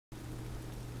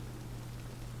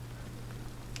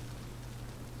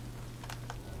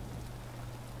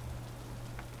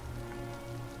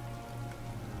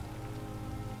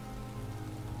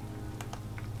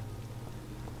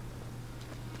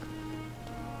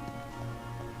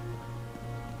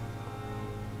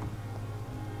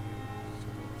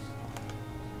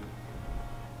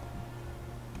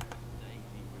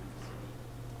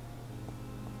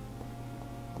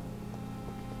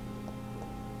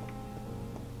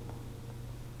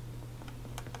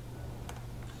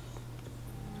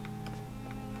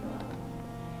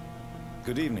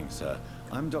Good evening, sir.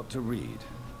 I'm Dr. Reed.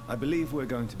 I believe we're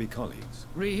going to be colleagues.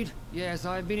 Reed? Yes,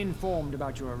 I've been informed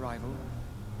about your arrival.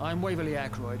 I'm Waverly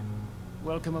Ackroyd.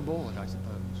 Welcome aboard, I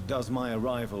suppose. Does my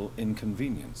arrival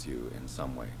inconvenience you in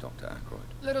some way, Dr. Ackroyd?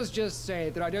 Let us just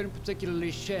say that I don't particularly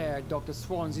share Dr.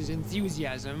 Swansea's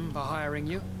enthusiasm for hiring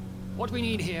you. What we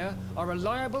need here are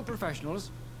reliable professionals,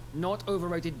 not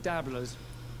overrated dabblers.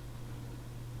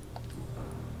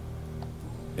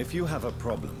 If you have a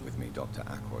problem with me, Dr.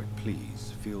 Ackroyd,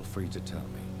 please feel free to tell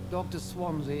me. Dr.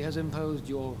 Swansea has imposed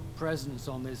your presence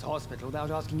on this hospital without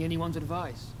asking anyone's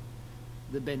advice.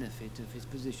 The benefit of his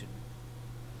position.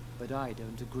 But I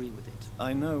don't agree with it.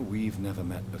 I know we've never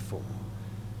met before,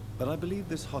 but I believe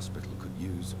this hospital could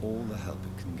use all the help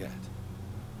it can get.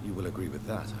 You will agree with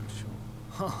that, I'm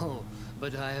sure. Oh,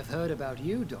 but I have heard about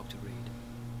you, Dr. Reed.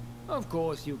 Of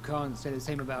course, you can't say the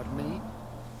same about me,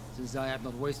 since I have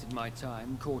not wasted my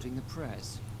time courting the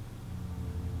press.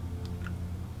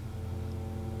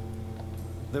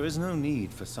 There is no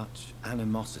need for such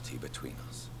animosity between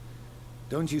us.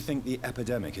 Don't you think the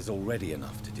epidemic is already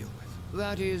enough to deal with?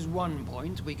 That is one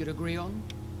point we could agree on.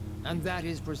 And that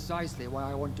is precisely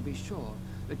why I want to be sure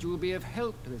that you will be of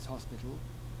help to this hospital,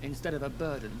 instead of a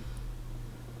burden.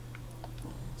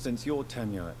 Since your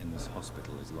tenure in this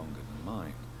hospital is longer than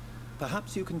mine,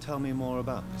 perhaps you can tell me more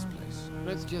about this place.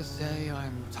 Let's just say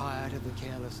I'm tired of the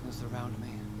carelessness around me.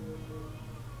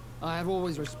 I have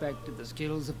always respected the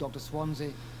skills of Dr.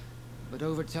 Swansea, but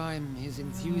over time his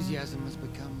enthusiasm has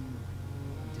become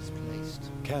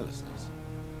displaced. Carelessness?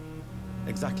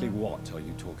 Exactly what are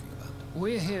you talking about?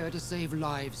 We're here to save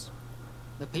lives.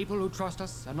 The people who trust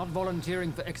us are not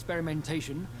volunteering for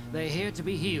experimentation. They're here to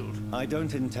be healed. I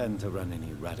don't intend to run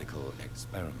any radical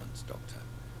experiments, Doctor.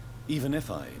 Even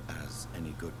if I, as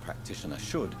any good practitioner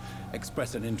should,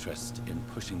 express an interest in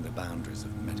pushing the boundaries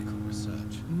of medical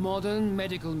research. Modern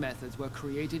medical methods were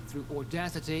created through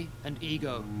audacity and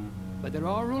ego. But there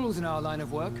are rules in our line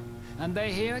of work, and they're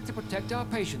here to protect our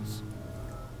patients.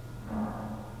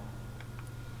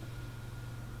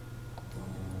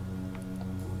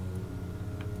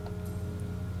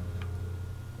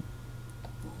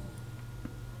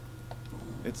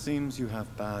 It seems you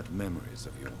have bad memories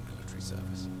of your military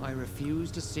service. I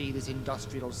refuse to see this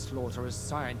industrial slaughter as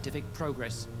scientific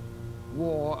progress.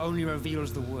 War only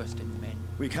reveals the worst in men.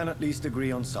 We can at least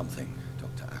agree on something,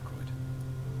 Dr. Ackroyd.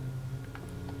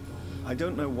 I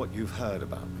don't know what you've heard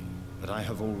about me, but I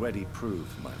have already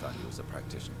proved my value as a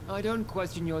practitioner. I don't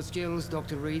question your skills,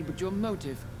 Dr. Reed, but your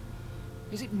motive.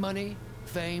 Is it money,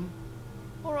 fame,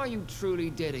 or are you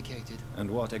truly dedicated? And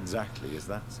what exactly is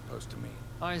that supposed to mean?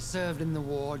 I served in the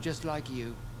war just like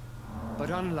you. But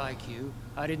unlike you,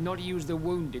 I did not use the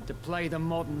wounded to play the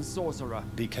modern sorcerer.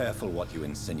 Be careful what you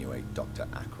insinuate, Dr.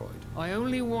 Ackroyd. I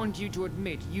only want you to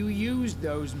admit you used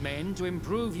those men to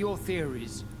improve your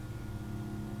theories.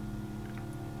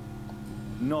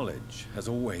 Knowledge has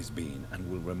always been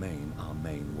and will remain our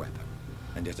main weapon.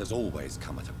 And it has always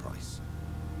come at a price.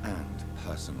 And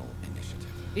personal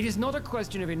initiative. It is not a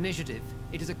question of initiative.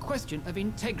 It is a question of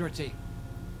integrity.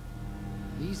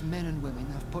 These men and women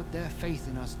have put their faith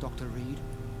in us, Dr. Reed.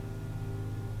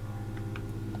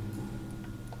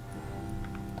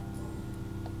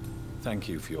 Thank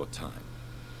you for your time.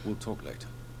 We'll talk later.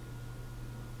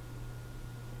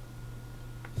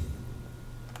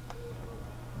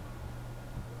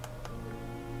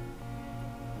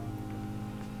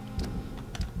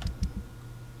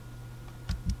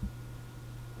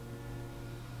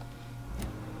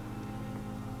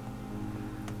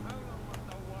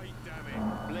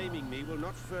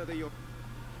 Not further your...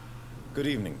 Good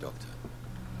evening, Doctor.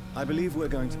 I believe we're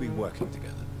going to be working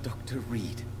together. Dr.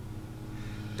 Reed.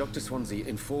 Dr. Swansea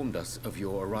informed us of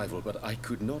your arrival, but I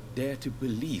could not dare to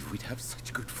believe we'd have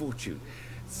such good fortune.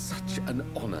 Such an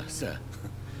honor, sir.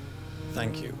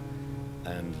 Thank you.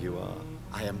 And you are?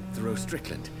 I am Thoreau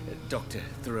Strickland, Dr.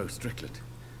 Thoreau Strickland.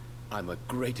 I'm a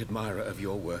great admirer of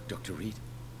your work, Dr. Reed.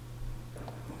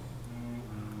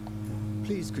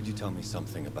 Please, could you tell me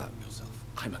something about yourself?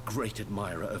 I'm a great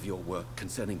admirer of your work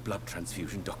concerning blood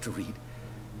transfusion, Dr. Reed.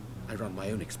 I run my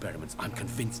own experiments. I'm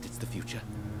convinced it's the future.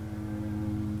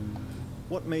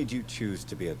 What made you choose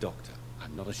to be a doctor?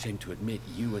 I'm not ashamed to admit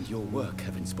you and your work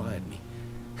have inspired me.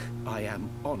 I am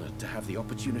honored to have the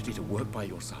opportunity to work by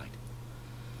your side.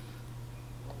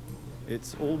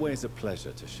 It's always a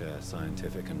pleasure to share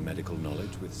scientific and medical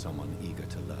knowledge with someone eager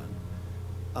to learn.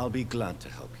 I'll be glad to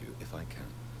help you if I can.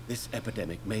 This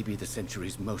epidemic may be the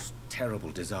century's most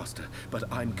terrible disaster, but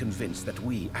I'm convinced that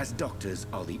we, as doctors,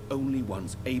 are the only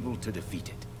ones able to defeat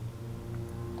it.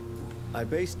 I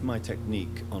based my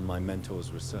technique on my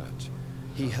mentor's research.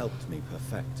 He helped me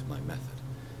perfect my method.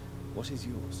 What is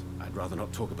yours? I'd rather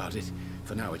not talk about it.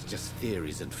 For now, it's just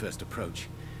theories and first approach.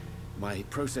 My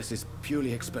process is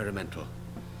purely experimental.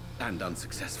 And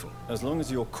unsuccessful. As long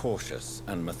as you're cautious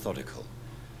and methodical,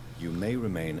 you may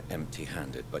remain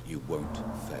empty-handed, but you won't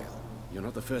fail. You're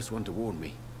not the first one to warn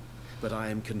me. But I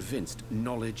am convinced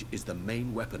knowledge is the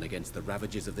main weapon against the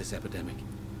ravages of this epidemic.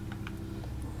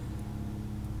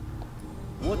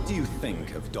 What do you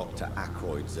think of Dr.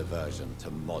 Ackroyd's aversion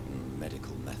to modern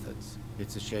medical methods?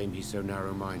 It's a shame he's so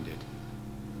narrow-minded.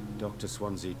 Dr.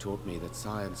 Swansea taught me that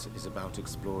science is about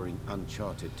exploring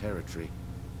uncharted territory.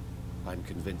 I'm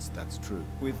convinced that's true.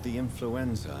 With the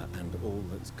influenza and all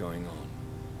that's going on,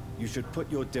 you should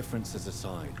put your differences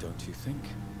aside, don't you think?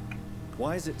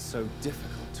 Why is it so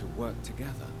difficult to work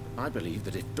together? I believe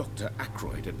that if Dr.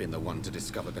 Ackroyd had been the one to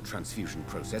discover the transfusion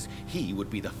process, he would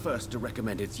be the first to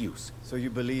recommend its use. So you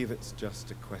believe it's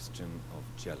just a question of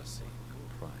jealousy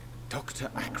and pride? Dr.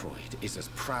 Ackroyd is as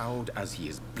proud as he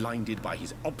is blinded by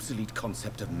his obsolete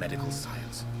concept of medical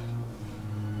science.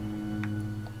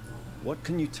 What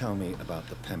can you tell me about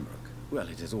the Pembroke? Well,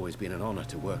 it has always been an honor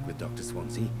to work with Dr.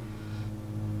 Swansea.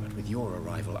 But with your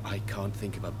arrival, I can't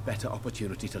think of a better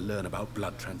opportunity to learn about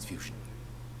blood transfusion.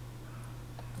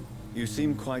 You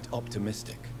seem quite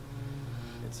optimistic.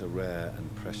 It's a rare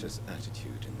and precious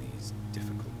attitude in these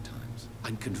difficult times.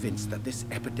 I'm convinced that this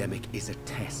epidemic is a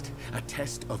test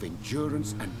of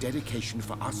endurance and dedication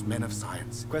for us men of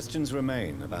science. Questions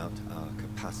remain about our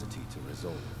capacity to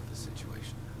resolve the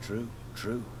situation. True,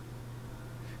 true.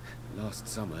 Last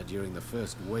summer, during the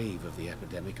first wave of the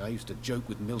epidemic, I used to joke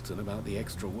with Milton about the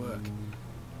extra work.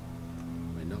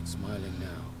 We're not smiling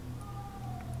now.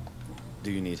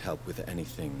 Do you need help with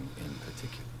anything in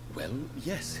particular? Well,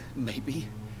 yes, maybe.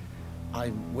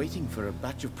 I'm waiting for a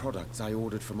batch of products I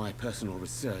ordered for my personal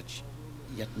research,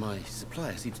 yet my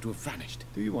supplier seems to have vanished.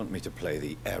 Do you want me to play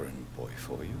the errand boy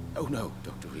for you? Oh no,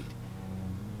 Dr. Reed.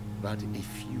 But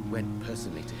if you went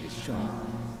personally to his shop,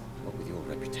 what with your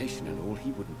reputation and all,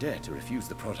 he wouldn't dare to refuse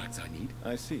the products I need.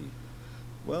 I see.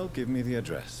 Well, give me the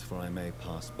address, for I may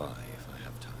pass by if I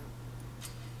have time.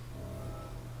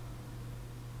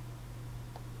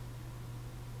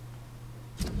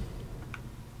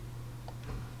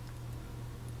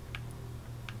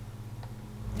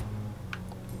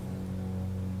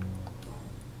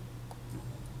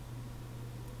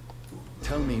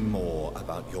 Tell me more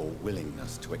about your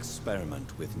willingness to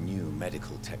experiment with new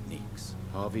medical techniques.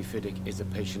 Harvey Fiddick is a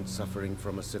patient suffering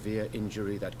from a severe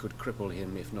injury that could cripple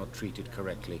him if not treated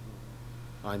correctly.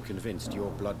 I'm convinced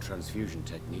your blood transfusion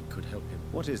technique could help him.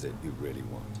 What is it you really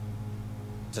want?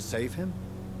 To save him?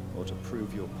 Or to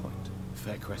prove your point?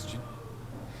 Fair question.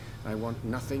 I want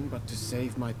nothing but to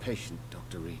save my patient,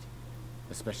 Dr. Reed.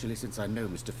 Especially since I know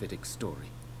Mr. Fiddick's story.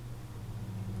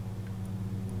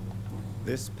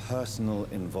 This personal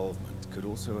involvement could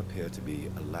also appear to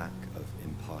be a lack of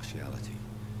impartiality.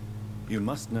 You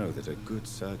must know that a good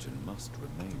surgeon must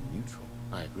remain neutral.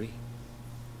 I agree.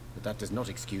 But that does not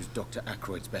excuse Dr.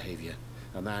 Ackroyd's behavior.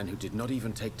 A man who did not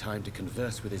even take time to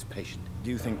converse with his patient. Do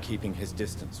you think keeping his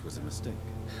distance was a mistake?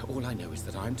 All I know is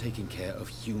that I'm taking care of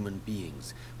human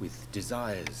beings with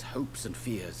desires, hopes, and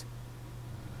fears.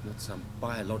 Not some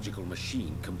biological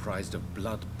machine comprised of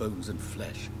blood, bones, and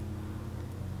flesh.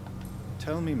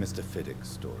 Tell me Mr. Fiddick's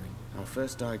story. Our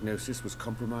first diagnosis was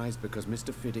compromised because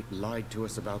Mr. Fiddick lied to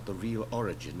us about the real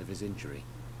origin of his injury.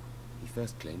 He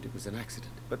first claimed it was an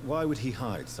accident. But why would he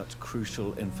hide such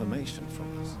crucial information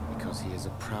from us? Because he is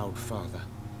a proud father,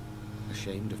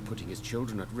 ashamed of putting his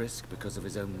children at risk because of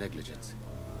his own negligence.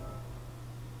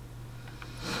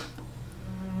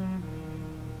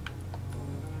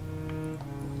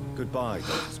 Goodbye,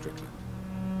 Dr. Strickland.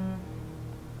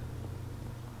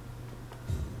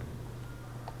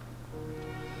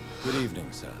 Good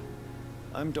evening, sir.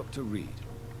 I'm Dr. Reed.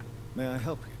 May I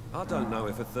help you? I don't know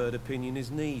if a third opinion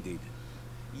is needed.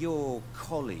 Your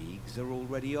colleagues are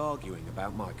already arguing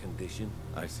about my condition.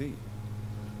 I see.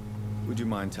 Would you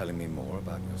mind telling me more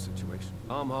about your situation?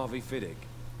 I'm Harvey Fiddick.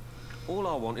 All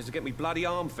I want is to get me bloody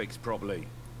arm fixed properly.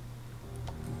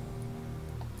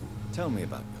 Tell me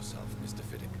about yourself, Mr.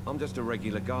 Fiddick. I'm just a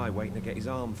regular guy waiting to get his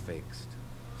arm fixed,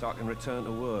 so I can return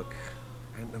to work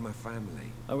and to my family.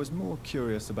 I was more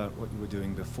curious about what you were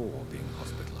doing before being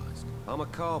hospitalized. I'm a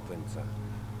carpenter,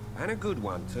 and a good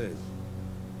one too.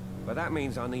 But that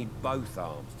means I need both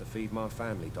arms to feed my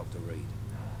family, Dr. Reed.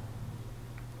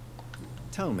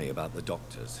 Tell me about the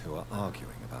doctors who are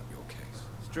arguing about your case.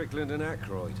 Strickland and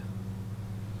Ackroyd.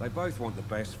 They both want the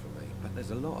best for me, but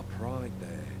there's a lot of pride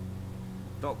there.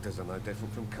 Doctors are no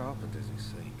different from carpenters, it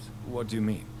seems. What do you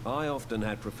mean? I often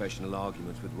had professional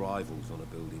arguments with rivals on a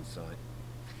building site.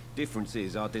 Difference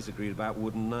is, I disagreed about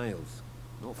wooden nails,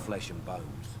 not flesh and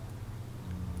bones.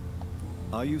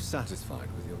 Are you satisfied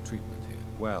with your treatment here?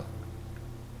 Well,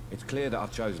 it's clear that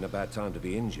I've chosen a bad time to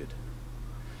be injured.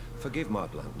 Forgive my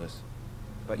bluntness,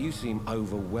 but you seem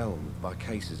overwhelmed by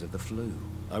cases of the flu.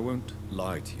 I won't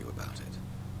lie to you about it.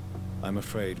 I'm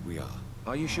afraid we are.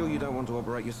 Are you sure you don't want to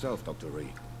operate yourself, Dr.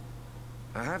 Reed?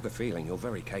 I have the feeling you're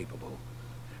very capable.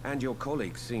 And your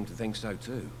colleagues seem to think so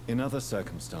too. In other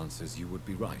circumstances, you would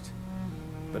be right.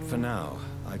 But for now,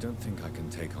 I don't think I can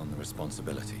take on the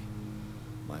responsibility.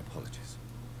 My apologies.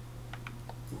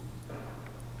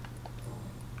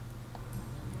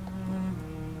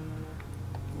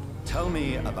 Tell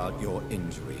me about your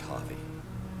injury, Harvey.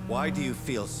 Why do you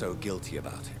feel so guilty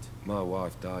about it? My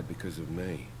wife died because of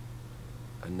me.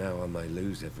 And now I may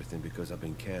lose everything because I've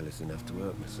been careless enough to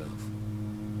hurt myself.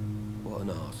 What an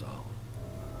arsehole.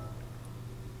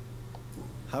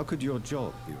 How could your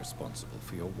job be responsible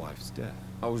for your wife's death?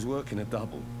 I was working a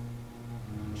double.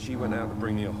 She went out to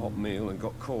bring me a hot meal and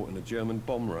got caught in a German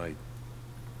bomb raid.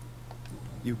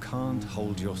 You can't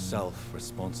hold yourself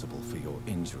responsible for your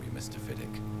injury, Mr.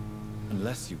 Fiddick.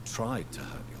 Unless you tried to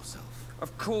hurt yourself.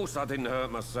 Of course I didn't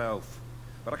hurt myself.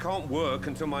 But I can't work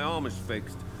until my arm is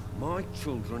fixed. My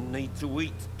children need to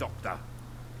eat, Doctor.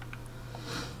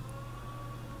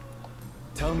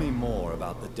 Tell me more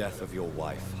about the death of your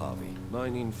wife, Harvey.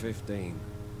 1915.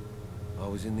 I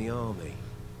was in the army.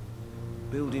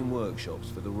 Building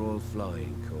workshops for the Royal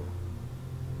Flying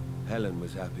Corps. Helen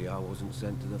was happy I wasn't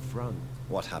sent to the front.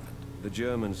 What happened? The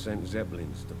Germans sent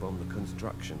Zeppelins to bomb the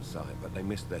construction site, but they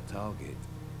missed their target.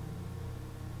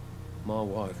 My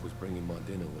wife was bringing my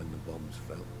dinner when the bombs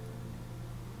fell.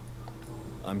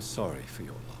 I'm sorry for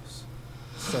your loss.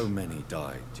 So many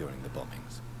died during the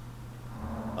bombings.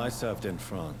 I served in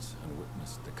France and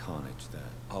witnessed the carnage there.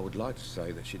 I would like to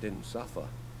say that she didn't suffer.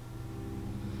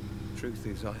 Truth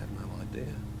is, I have no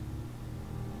idea.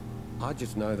 I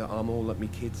just know that I'm all that me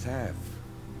kids have.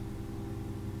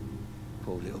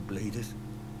 Poor little bleeders.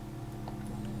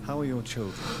 How are your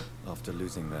children after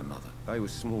losing their mother? They were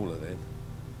smaller then.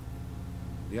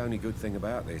 The only good thing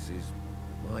about this is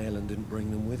my Helen didn't bring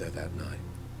them with her that night.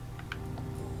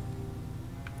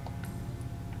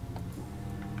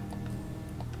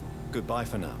 Goodbye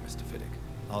for now, Mr. Fiddick.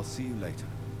 I'll see you later.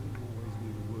 Always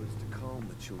knew the words to calm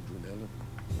the children, Helen.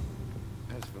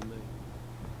 As for me...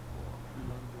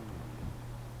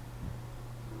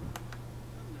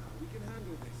 we can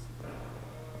handle this.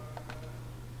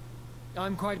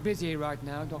 I'm quite busy right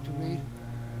now, Dr. Reed.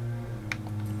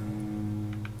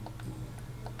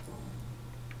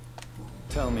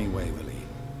 Tell me, Waverly,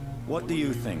 what do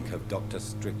you think of Dr.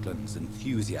 Strickland's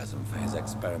enthusiasm for his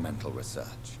experimental research?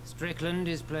 Strickland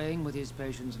is playing with his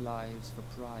patients' lives for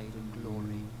pride and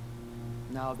glory.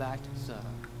 Now that, sir,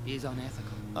 is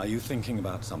unethical. Are you thinking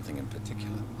about something in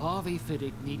particular? Harvey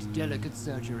Fiddick needs delicate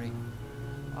surgery.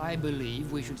 I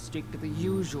believe we should stick to the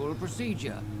usual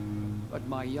procedure, but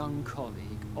my young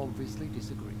colleague obviously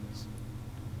disagrees.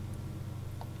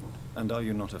 And are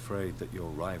you not afraid that your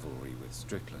rivalry with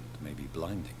Strickland may be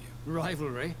blinding you?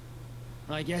 Rivalry?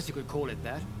 I guess you could call it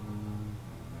that.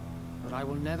 But I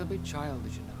will never be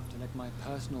childish enough to let my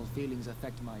personal feelings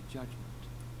affect my judgment.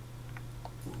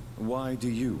 Why do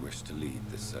you wish to lead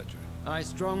this surgery? I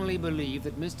strongly believe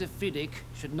that Mr. Fiddick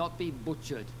should not be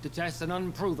butchered to test an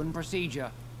unproven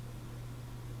procedure.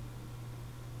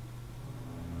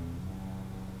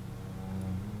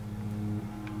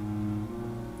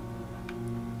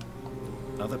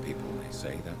 Other people may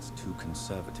say that's too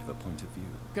conservative a point of view.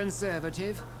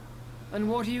 Conservative? And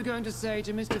what are you going to say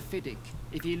to Mr. Fiddick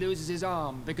if he loses his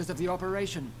arm because of the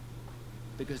operation?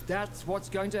 Because that's what's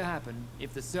going to happen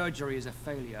if the surgery is a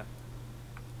failure.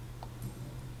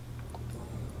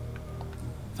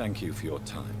 Thank you for your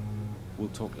time. We'll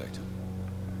talk later.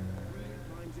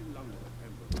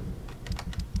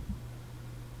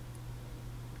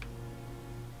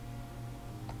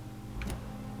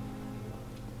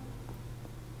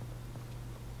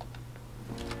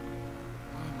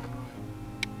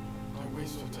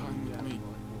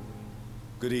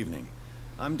 Good evening.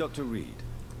 I'm Dr. Reed.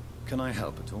 Can I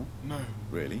help at all? No.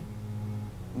 Really?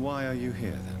 Why are you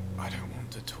here, then? I don't want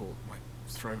to talk. My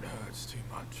throat hurts too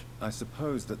much. I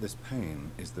suppose that this pain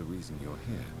is the reason you're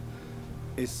here.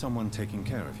 Is someone taking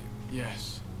care of you?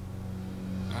 Yes.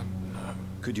 And no.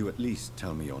 Could you at least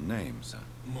tell me your name, sir?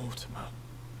 Mortimer.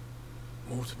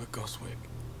 Mortimer Goswick.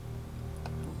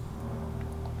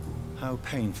 How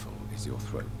painful is your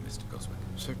throat, Mr. Goswick?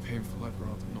 So painful I'd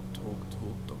rather not talk at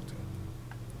all, Doctor.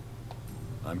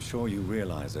 I'm sure you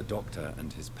realize a doctor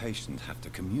and his patient have to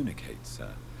communicate, sir.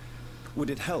 Would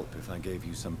it help if I gave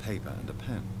you some paper and a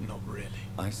pen? Not really.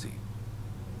 I see.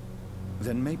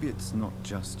 Then maybe it's not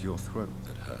just your throat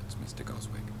that hurts, Mr.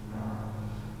 Goswick.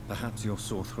 Perhaps your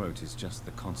sore throat is just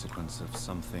the consequence of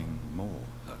something more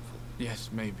hurtful. Yes,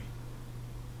 maybe.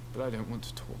 But I don't want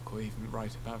to talk or even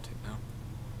write about it now.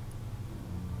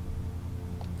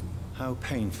 How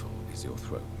painful is your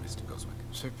throat, Mr. Goswick?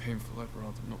 So painful I'd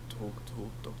rather not talk at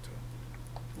all, Doctor.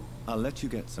 I'll let you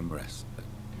get some rest, then.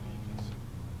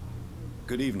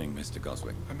 Good evening, Mr.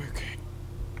 Goswick. I'm okay.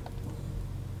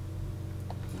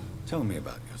 Tell me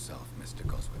about yourself, Mr.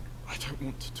 Goswick. I don't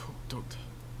want to talk, Doctor.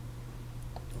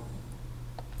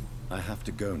 I have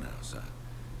to go now, sir.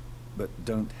 But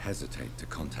don't hesitate to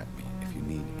contact me if you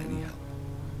need any help.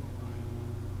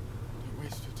 Don't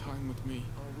waste your time with me.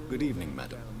 Good evening,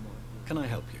 madam. Can I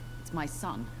help you? It's my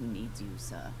son who needs you,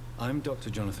 sir. I'm Dr.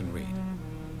 Jonathan Reed.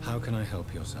 How can I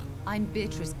help your son? I'm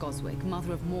Beatrice Goswick,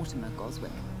 mother of Mortimer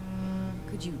Goswick.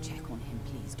 Could you check on him,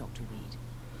 please, Dr. Reed?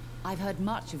 I've heard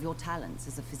much of your talents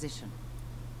as a physician.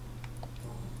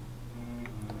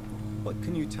 What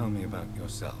can you tell me about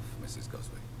yourself, Mrs.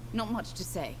 Goswick? Not much to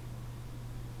say.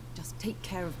 Just take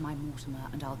care of my Mortimer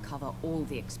and I'll cover all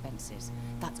the expenses.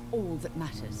 That's all that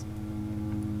matters.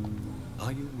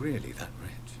 Are you really that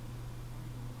rich?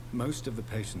 Most of the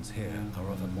patients here are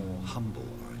of a more humble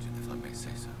origin, if I may say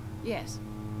so. Yes,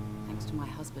 thanks to my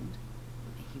husband.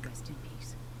 May he rest in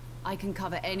peace. I can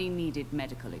cover any needed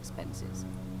medical expenses.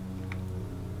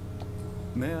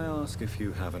 May I ask if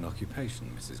you have an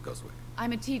occupation, Mrs. Goswick?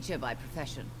 I'm a teacher by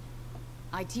profession.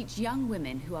 I teach young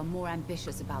women who are more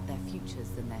ambitious about their futures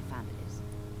than their families.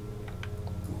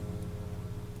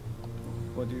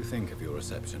 What do you think of your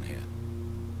reception here?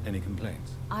 Any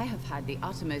complaints? I have had the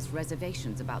uttermost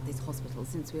reservations about this hospital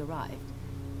since we arrived.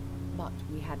 But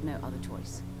we had no other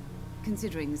choice,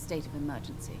 considering the state of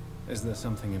emergency. Is there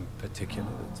something in particular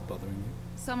that's bothering you?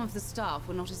 Some of the staff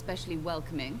were not especially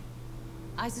welcoming.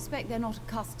 I suspect they're not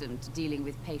accustomed to dealing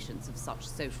with patients of such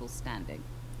social standing.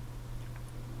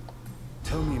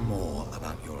 Tell me more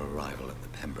about your arrival at the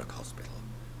Pembroke Hospital.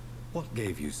 What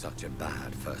gave you such a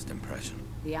bad first impression?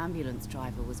 The ambulance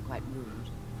driver was quite rude,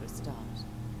 for a start.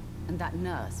 And that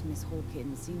nurse, Miss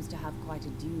Hawkins, seems to have quite a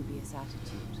dubious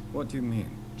attitude. What do you mean?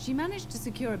 She managed to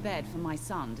secure a bed for my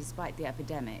son despite the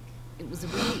epidemic. It was a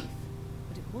relief,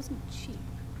 but it wasn't cheap.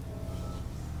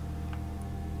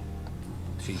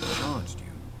 She charged you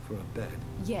for a bed?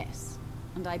 Yes,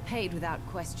 and I paid without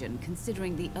question,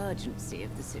 considering the urgency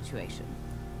of the situation.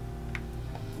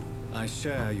 I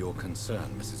share your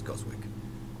concern, Mrs. Goswick.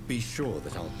 Be sure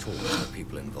that I'll talk to the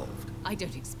people involved. I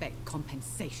don't expect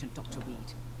compensation, Dr. Reed.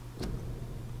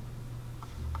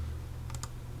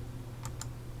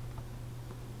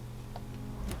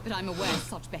 But I'm aware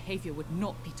such behavior would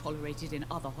not be tolerated in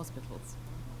other hospitals.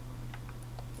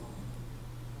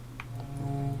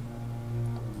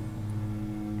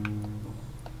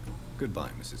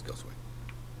 Goodbye, Mrs. Goswick.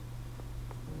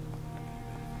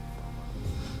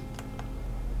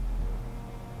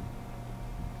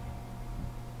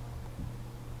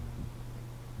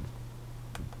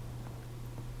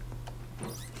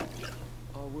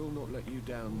 I will not let you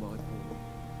down, my boy.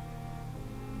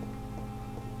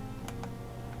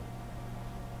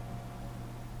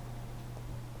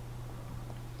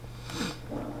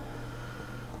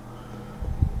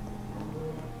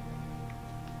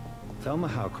 Thelma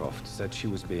Howcroft said she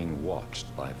was being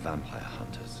watched by vampire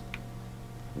hunters.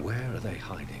 Where are they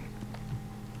hiding?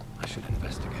 I should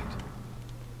investigate.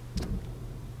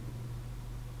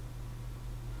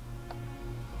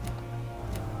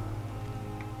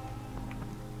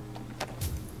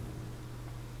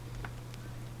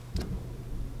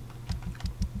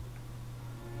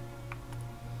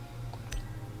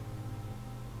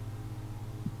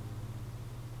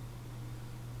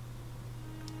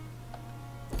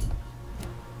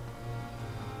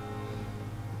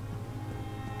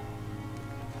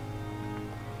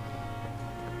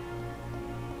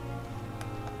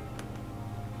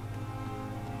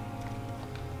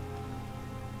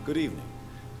 Good evening.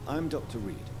 I'm Dr.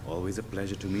 Reed. Always a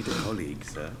pleasure to meet a colleague,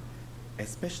 sir.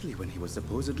 Especially when he was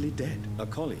supposedly dead. A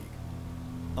colleague.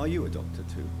 Are you a doctor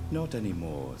too? Not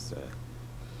anymore, sir.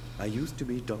 I used to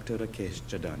be Dr. Rakesh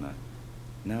Chadana.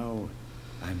 Now,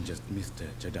 I'm just Mr.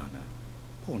 Chadana,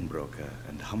 pawnbroker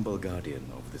and humble guardian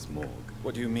of this morgue.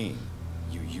 What do you mean,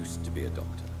 you used to be a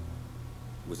doctor?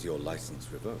 Was your license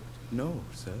revoked? No,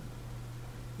 sir.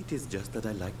 It is just that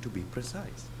I like to be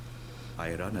precise.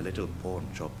 I run a little pawn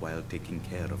shop while taking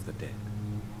care of the dead.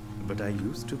 But I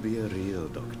used to be a real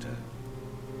doctor.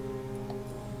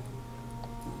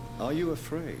 Are you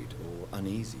afraid or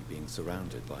uneasy being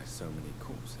surrounded by so many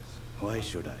corpses? Why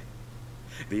should I?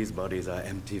 These bodies are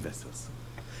empty vessels.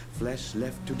 Flesh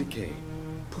left to decay.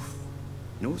 Poof.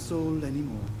 No soul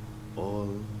anymore.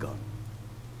 All gone.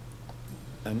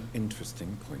 An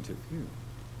interesting point of view.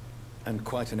 And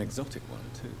quite an exotic one,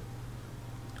 too.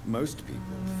 Most people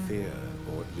fear,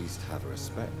 or at least have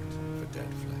respect, for dead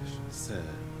flesh. Sir,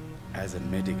 as a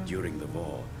medic during the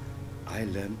war, I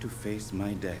learned to face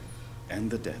my death and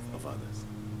the death of others.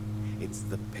 It's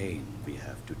the pain we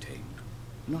have to tame,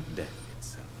 not death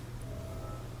itself.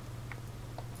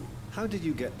 How did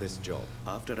you get this job?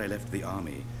 After I left the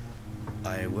army,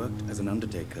 I worked as an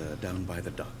undertaker down by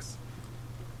the docks.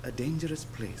 A dangerous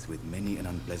place with many an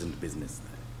unpleasant business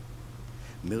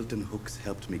there. Milton Hooks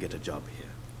helped me get a job here.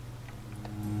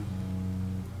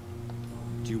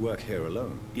 Do you work here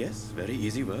alone? Yes, very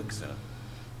easy work, sir.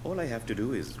 All I have to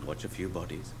do is watch a few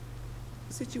bodies.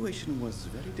 The situation was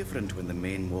very different when the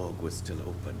main morgue was still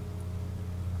open.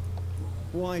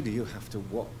 Why do you have to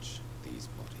watch these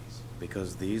bodies?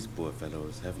 Because these poor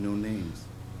fellows have no names.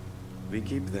 We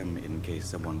keep them in case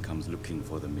someone comes looking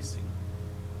for the missing.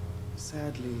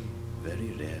 Sadly,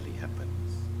 very rarely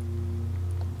happens.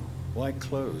 Why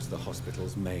close the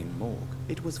hospital's main morgue?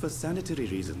 It was for sanitary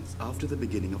reasons after the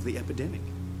beginning of the epidemic.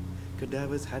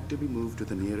 Cadavers had to be moved to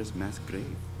the nearest mass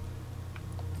grave.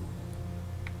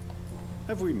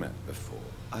 Have we met before?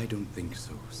 I don't think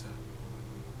so, sir.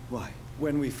 Why?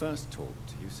 When we first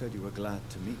talked, you said you were glad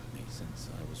to meet me since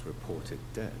I was reported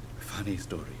dead. Funny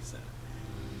story, sir.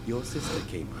 Your sister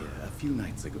came here a few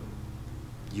nights ago.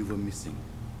 You were missing,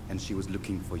 and she was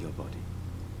looking for your body.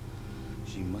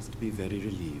 She must be very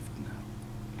relieved now.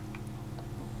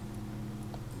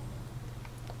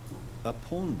 A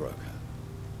pawnbroker?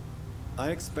 I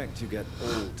expect you get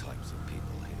all types of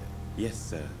people here. Yes,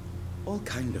 sir. All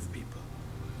kind of people.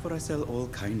 For I sell all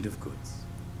kind of goods.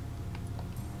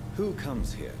 Who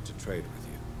comes here to trade with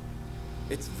you?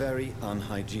 It's very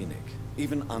unhygienic,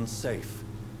 even unsafe.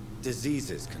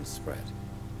 Diseases can spread.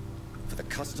 For the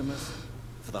customers,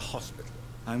 for the hospital.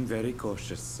 I'm very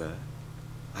cautious, sir.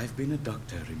 I've been a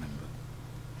doctor, remember?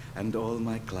 And all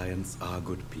my clients are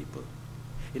good people.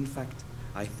 In fact,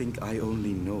 I think I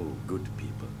only know good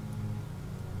people.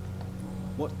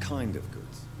 What kind of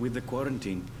goods? With the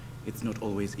quarantine, it's not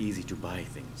always easy to buy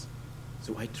things.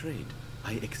 So I trade,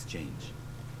 I exchange.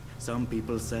 Some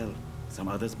people sell, some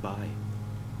others buy.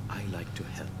 I like to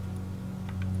help.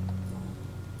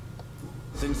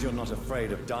 Since you're not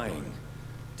afraid of dying,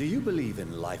 do you believe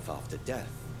in life after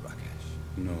death,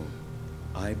 Rakesh? No.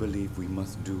 I believe we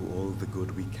must do all the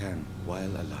good we can while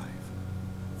alive.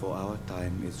 For our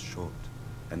time is short,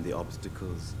 and the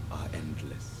obstacles are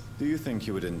endless. Do you think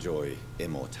you would enjoy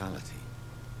immortality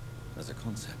as a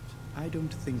concept? I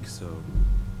don't think so.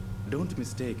 Don't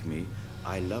mistake me.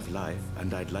 I love life,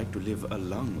 and I'd like to live a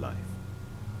long life.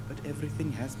 But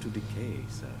everything has to decay,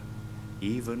 sir.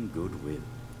 Even goodwill.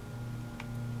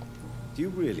 Do you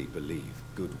really believe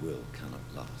goodwill cannot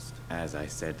last? As I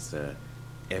said, sir,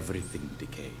 everything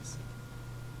decays.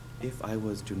 If I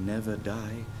was to never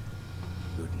die,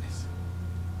 goodness,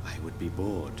 I would be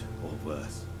bored or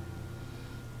worse.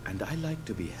 And I like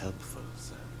to be helpful,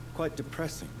 sir. Quite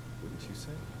depressing, wouldn't you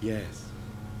say? Yes,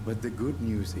 but the good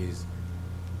news is,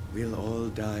 we'll all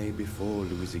die before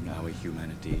losing our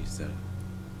humanity, sir.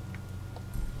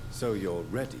 So you're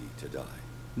ready to die?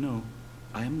 No,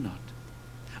 I am not.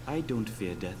 I don't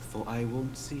fear death, for I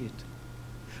won't see it.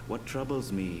 What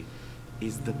troubles me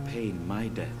is the pain my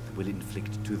death will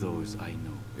inflict to those I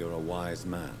know. You're a wise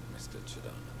man, Mr.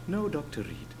 Chidana. No, Dr.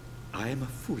 Reed. I am a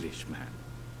foolish man.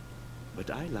 But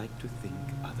I like to think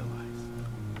otherwise.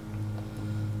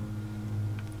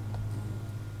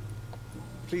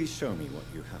 Please show me what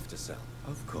you have to sell.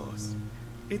 Of course.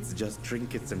 It's just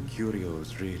trinkets and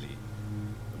curios, really.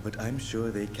 But I'm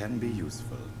sure they can be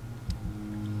useful.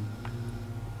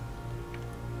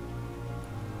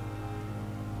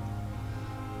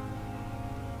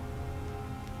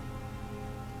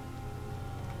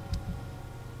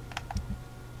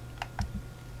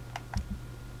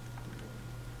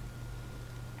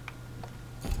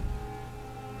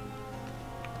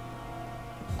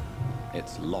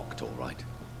 It's locked, all right.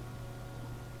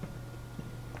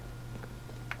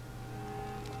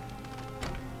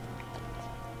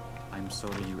 I'm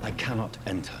sorry you... I cannot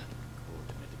enter. Court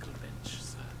medical bench,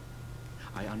 sir.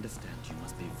 I understand you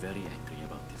must be very angry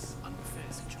about this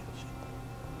unfair situation.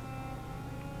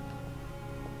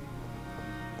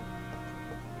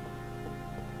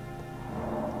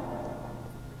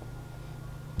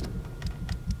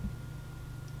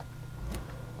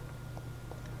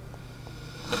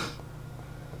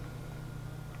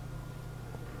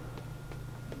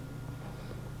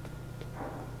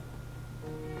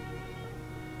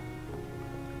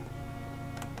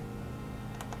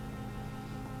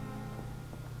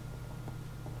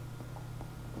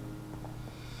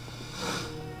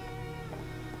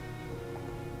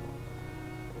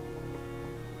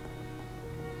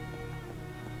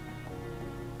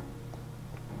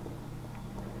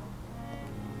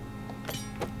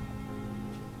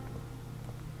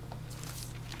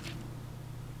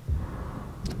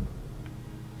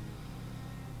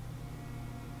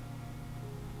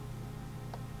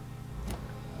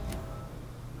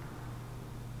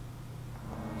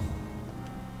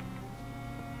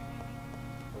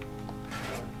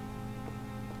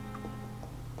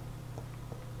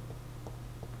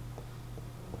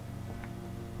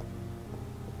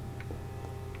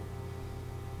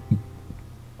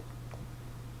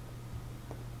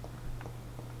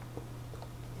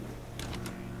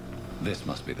 This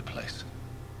must be the place.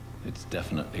 It's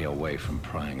definitely away from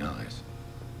prying eyes.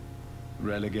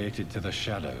 Relegated to the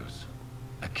shadows.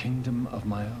 A kingdom of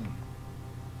my own.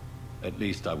 At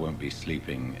least I won't be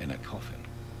sleeping in a coffin.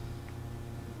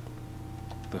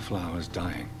 The flower's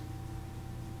dying.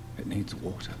 It needs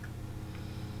water.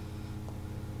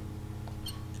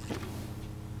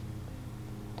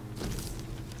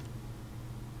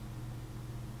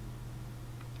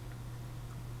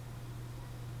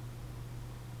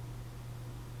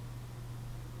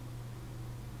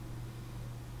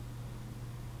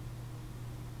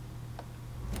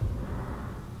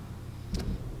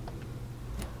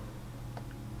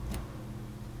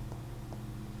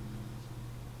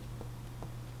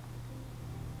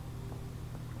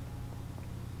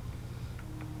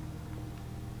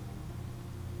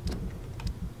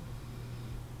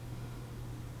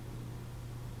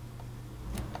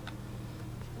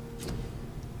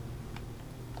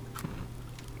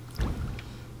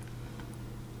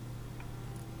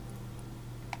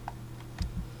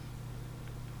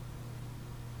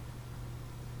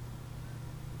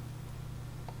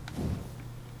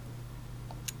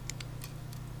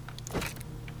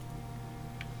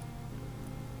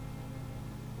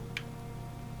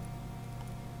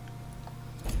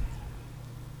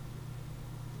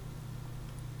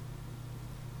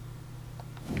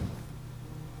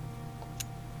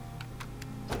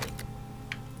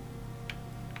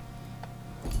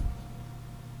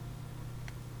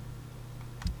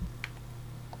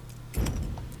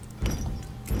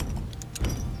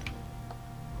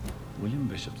 William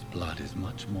Bishop's blood is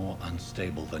much more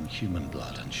unstable than human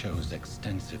blood and shows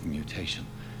extensive mutation.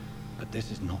 But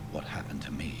this is not what happened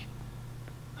to me.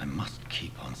 I must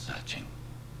keep on searching.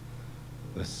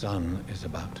 The sun is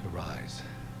about to rise.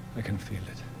 I can feel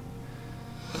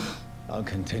it. I'll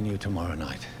continue tomorrow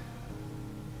night.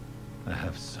 I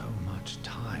have so much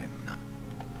time now.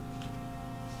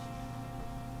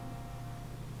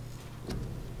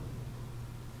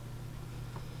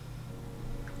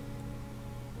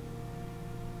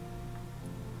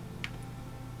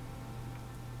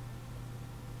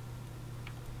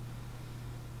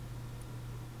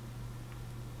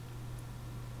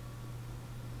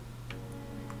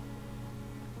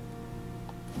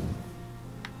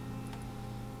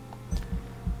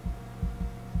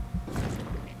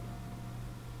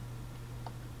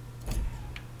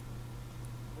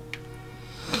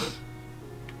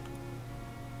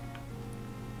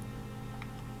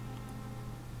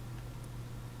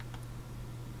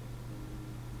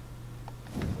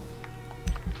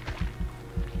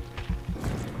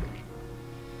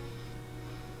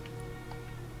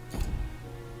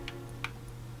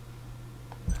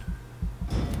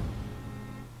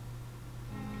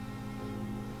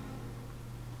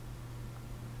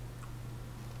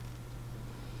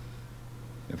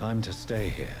 If I'm to stay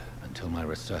here until my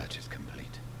research is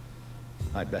complete,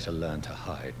 I'd better learn to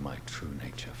hide my true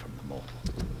nature from the mortal.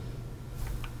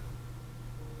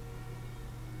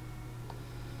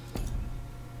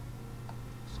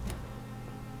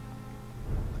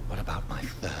 What about my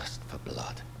thirst for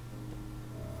blood?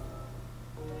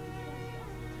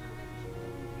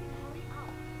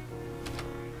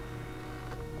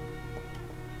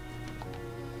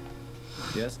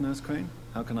 Yes, Nurse Crane?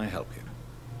 How can I help you?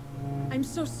 I'm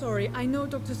so sorry. I know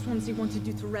Dr. Swansea wanted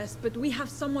you to rest, but we have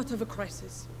somewhat of a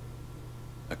crisis.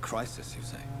 A crisis, you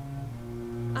say?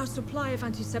 Our supply of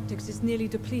antiseptics is nearly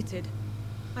depleted.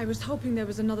 I was hoping there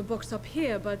was another box up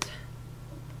here, but...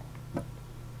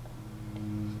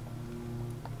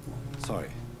 Sorry.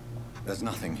 There's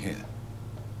nothing here.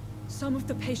 Some of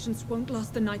the patients won't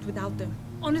last the night without them.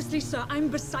 Honestly, sir, I'm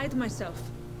beside myself.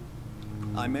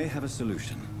 I may have a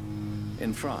solution.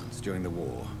 In France, during the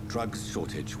war, drugs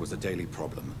shortage was a daily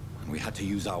problem, and we had to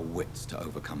use our wits to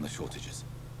overcome the shortages.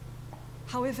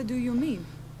 However do you mean?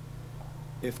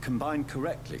 If combined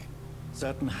correctly,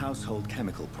 certain household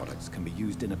chemical products can be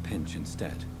used in a pinch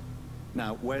instead.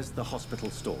 Now, where's the hospital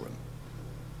storeroom?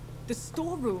 The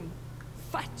storeroom?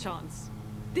 Fat chance.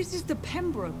 This is the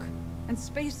Pembroke, and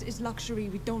space is luxury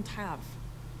we don't have.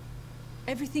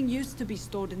 Everything used to be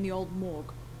stored in the old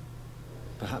morgue.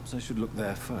 Perhaps I should look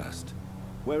there first.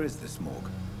 Where is this morgue?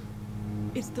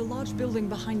 It's the large building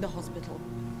behind the hospital.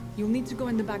 You'll need to go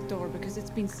in the back door because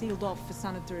it's been sealed off for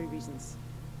sanitary reasons.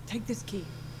 Take this key.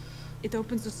 It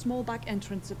opens a small back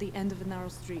entrance at the end of a narrow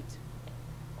street.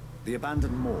 The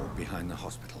abandoned morgue behind the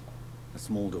hospital. A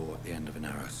small door at the end of a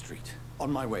narrow street.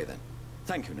 On my way then.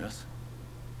 Thank you, nurse.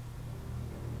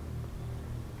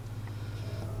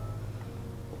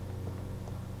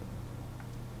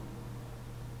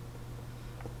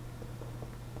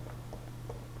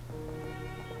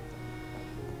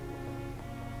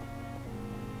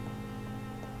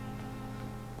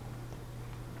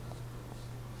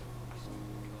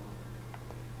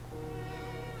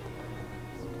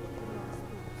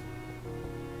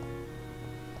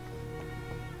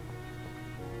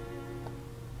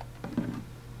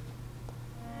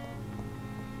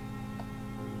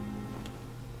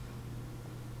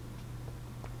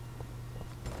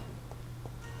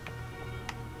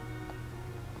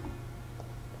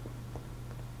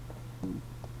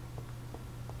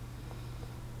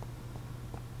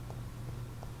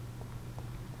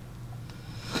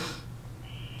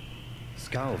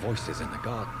 Scowl voices in the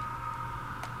garden.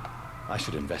 I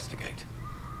should investigate.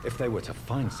 If they were to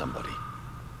find somebody.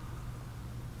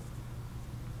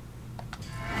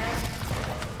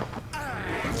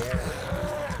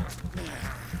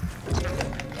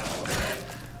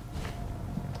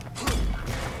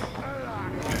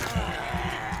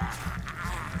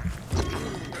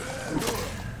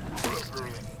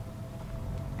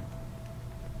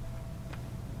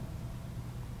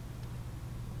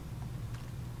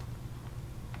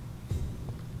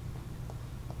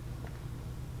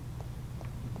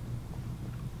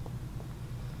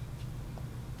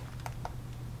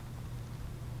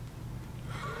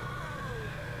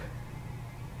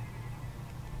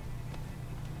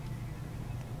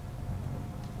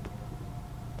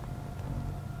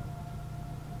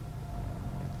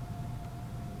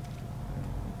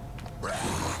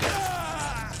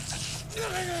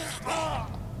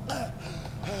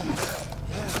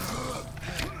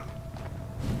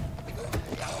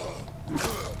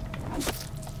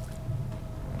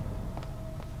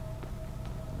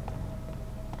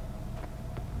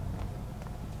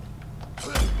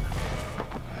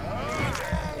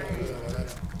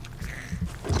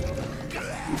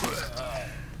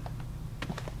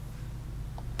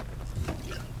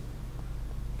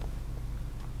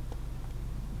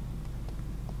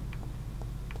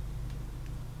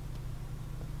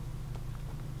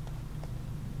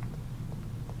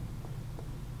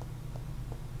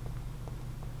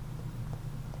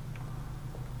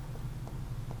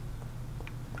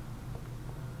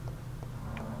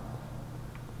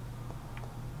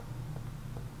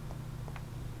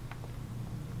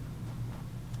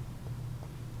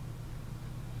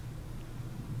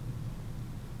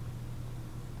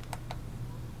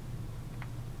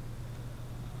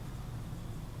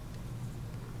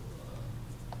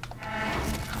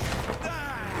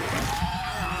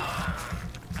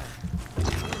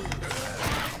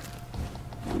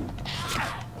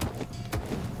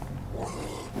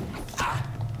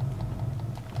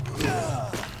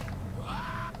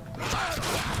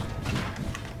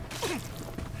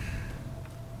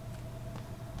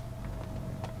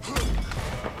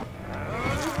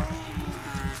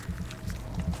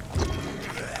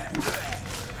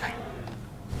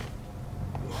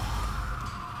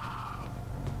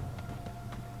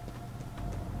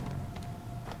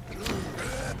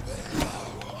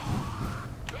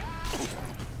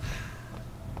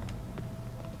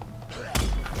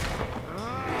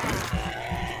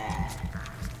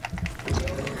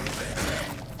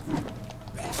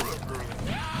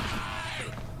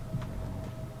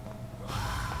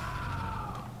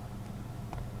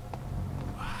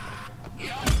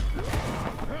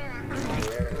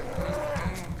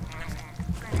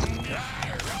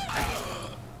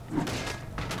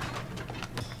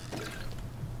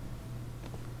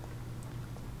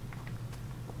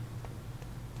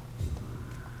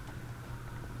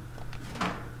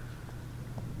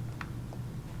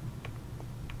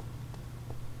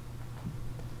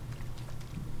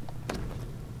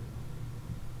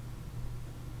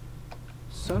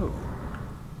 So,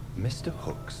 Mr.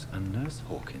 Hooks and Nurse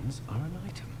Hawkins are an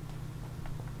item.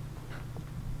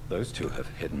 Those two have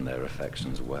hidden their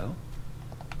affections well.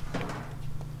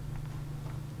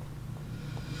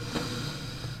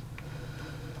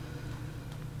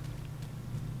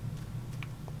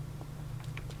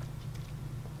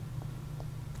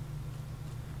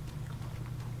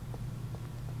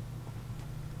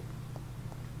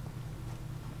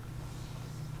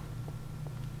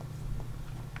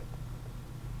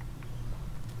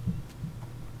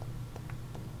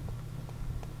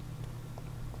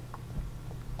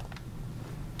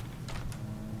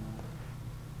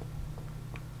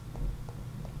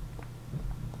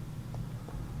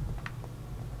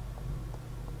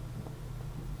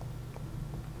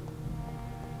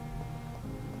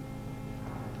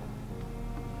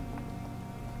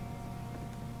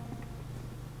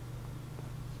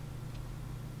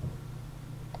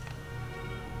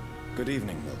 Good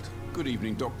evening, Milton. Good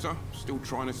evening, Doctor. Still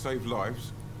trying to save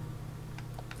lives?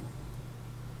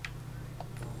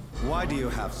 Why do you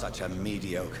have such a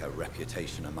mediocre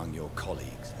reputation among your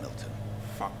colleagues, Milton?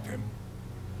 Fuck them.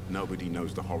 Nobody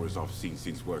knows the horrors I've seen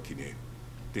since working here.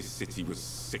 This city was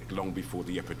sick long before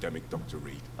the epidemic, Dr.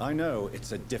 Reed. I know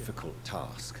it's a difficult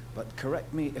task, but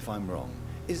correct me if I'm wrong.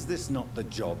 Is this not the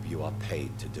job you are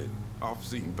paid to do? I've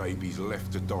seen babies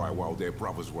left to die while their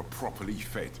brothers were properly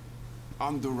fed.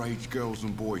 Underage girls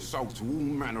and boys sold to all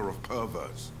manner of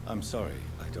perverts. I'm sorry,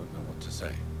 I don't know what to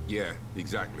say. Yeah,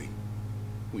 exactly.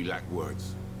 We lack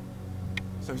words.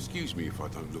 So excuse me if I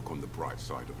don't look on the bright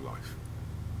side of life.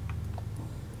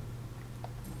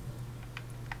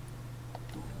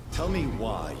 Tell me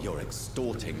why you're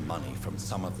extorting money from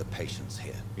some of the patients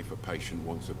here. If a patient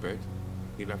wants a bed,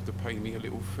 he'll have to pay me a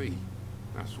little fee.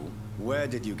 That's all. Where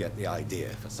did you get the idea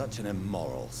for such an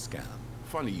immoral scam?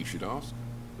 Funny you should ask.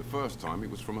 The first time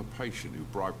it was from a patient who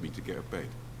bribed me to get a bed.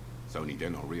 It's only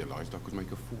then I realized I could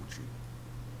make a fortune.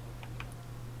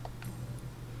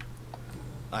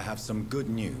 I have some good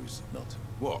news, Milton.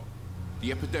 What?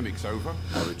 The epidemic's over?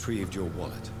 I retrieved your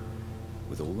wallet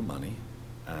with all the money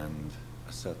and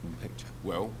a certain picture.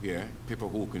 Well, yeah, Pippa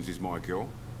Hawkins is my girl.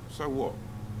 So what?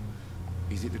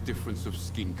 Is it the difference of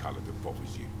skin color that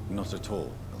bothers you? Not at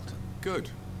all, Milton. Good.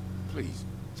 Please,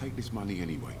 take this money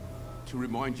anyway. To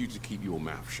remind you to keep your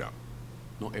mouth shut.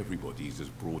 Not everybody is as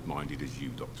broad-minded as you,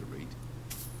 Dr. Reed.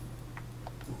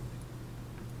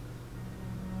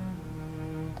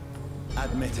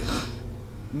 Admit it.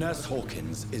 Nurse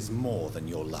Hawkins is more than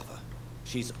your lover.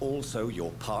 She's also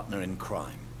your partner in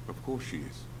crime. Of course she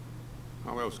is.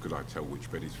 How else could I tell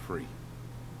which bed is free?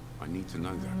 I need to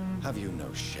know that. Have you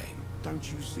no shame?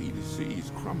 Don't you see the city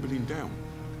is crumbling down?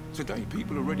 Today,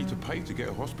 people are ready to pay to get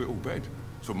a hospital bed.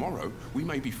 Tomorrow, we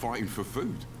may be fighting for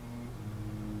food.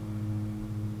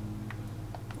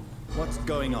 What's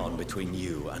going on between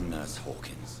you and Nurse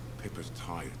Hawkins? Pippa's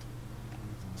tired.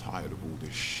 Tired of all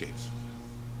this shit.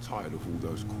 Tired of all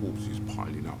those corpses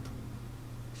piling up.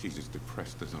 She's as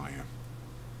depressed as I am.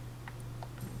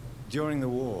 During the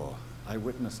war, I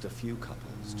witnessed a few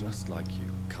couples just like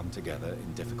you come together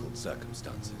in difficult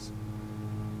circumstances.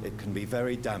 It can be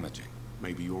very damaging.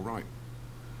 Maybe you're right.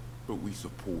 But we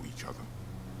support each other.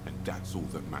 And that's all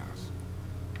that matters.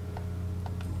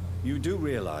 You do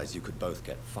realize you could both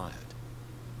get fired.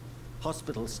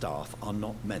 Hospital staff are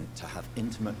not meant to have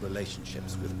intimate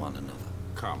relationships with one another.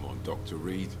 Come on, Dr.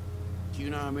 Reed. Do you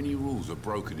know how many rules are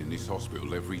broken in this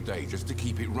hospital every day just to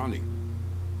keep it running?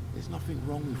 There's nothing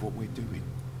wrong with what we're doing.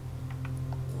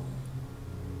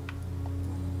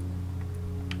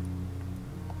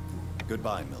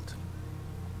 Goodbye, Milton.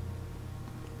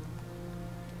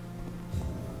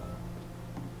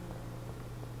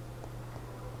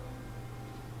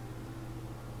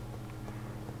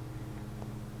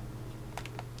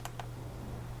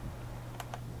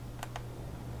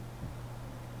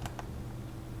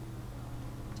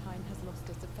 Time has lost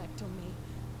its effect on me,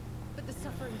 but the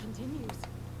suffering continues.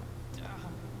 I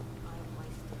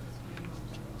wasted too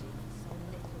much energy for so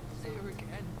little. There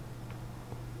again.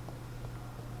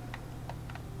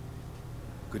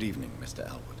 Good evening, Mr.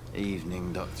 Elwood.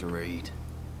 Evening, Dr. Reed.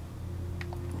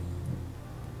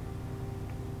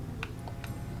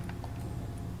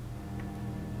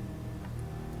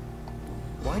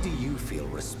 Why do you feel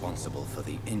responsible for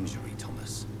the injury,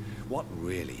 Thomas? What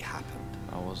really happened?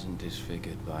 I wasn't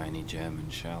disfigured by any German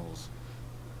shells.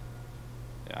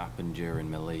 It happened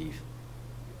during my leave.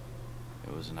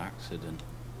 It was an accident.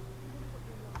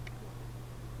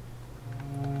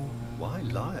 Why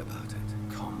lie about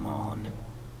it? Come on.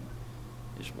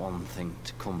 It's one thing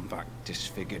to come back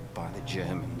disfigured by the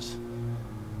Germans,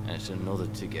 and it's another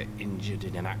to get injured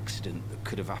in an accident that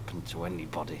could have happened to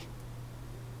anybody.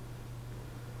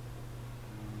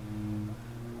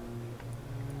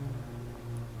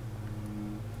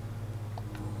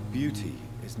 Beauty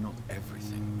is not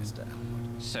everything, Mr.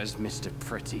 Elwood. Says Mr.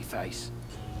 Pretty Face.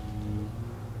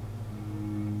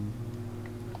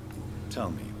 Tell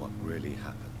me what really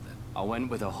happened then. I went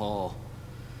with a whore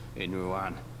in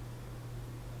Rouen.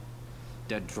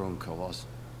 Dead drunk I was.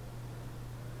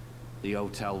 The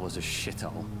hotel was a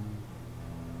shithole.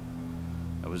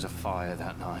 There was a fire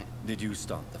that night. Did you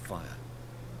start the fire?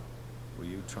 Were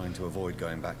you trying to avoid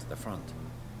going back to the front?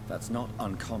 That's not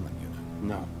uncommon, you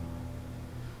know. No.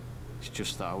 It's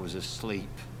just that I was asleep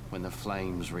when the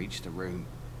flames reached the room.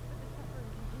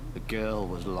 The girl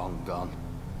was long gone.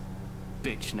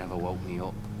 Bitch never woke me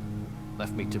up.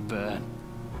 Left me to burn.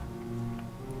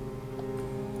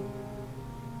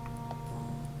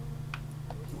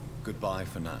 Goodbye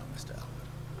for now, Mr. Elwood.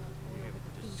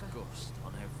 Disgust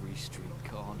on every street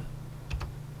corner.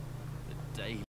 The day